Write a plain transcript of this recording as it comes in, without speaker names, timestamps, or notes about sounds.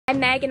I'm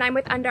Meg and I'm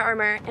with Under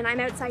Armour and I'm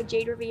outside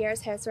Jayde Riviere's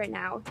house right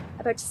now,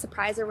 about to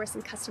surprise her with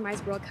some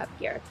customized World Cup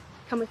gear.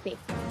 Come with me.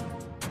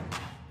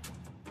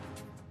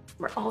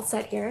 We're all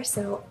set here,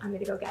 so I'm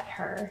gonna go get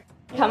her.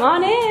 Come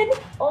on in!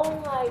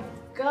 Oh my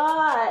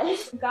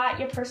gosh! We've got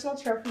your personal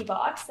trophy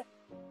box.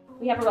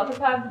 We have a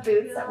replica of the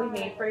boots that we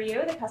made for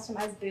you, the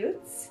customized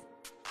boots.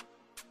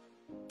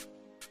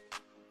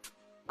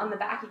 On the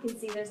back you can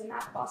see there's a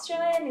map of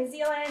Australia, New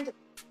Zealand,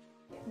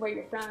 where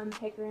you're from,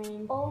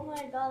 Pickering. Oh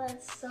my god,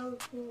 that's so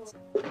cool.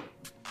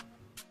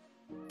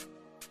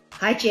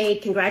 Hi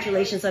Jade,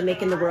 congratulations on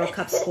making the World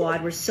Cup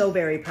squad. We're so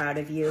very proud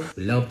of you.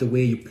 We love the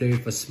way you play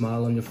with a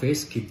smile on your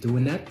face. Keep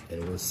doing that,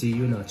 and we'll see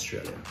you in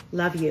Australia.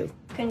 Love you.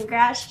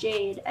 Congrats,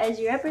 Jade. As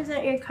you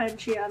represent your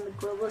country on the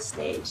global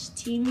stage,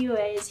 Team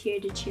UA is here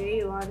to cheer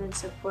you on and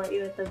support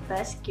you with the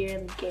best gear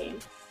in the game.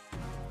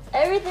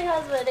 Everything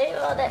has my name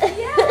on it.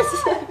 Yeah!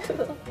 So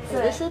cool.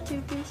 Is this a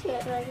two-piece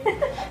shirt right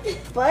here?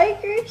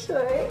 Biker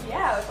short.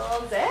 Yeah, with a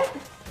little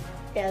zip.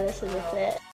 Yeah, this is a fit.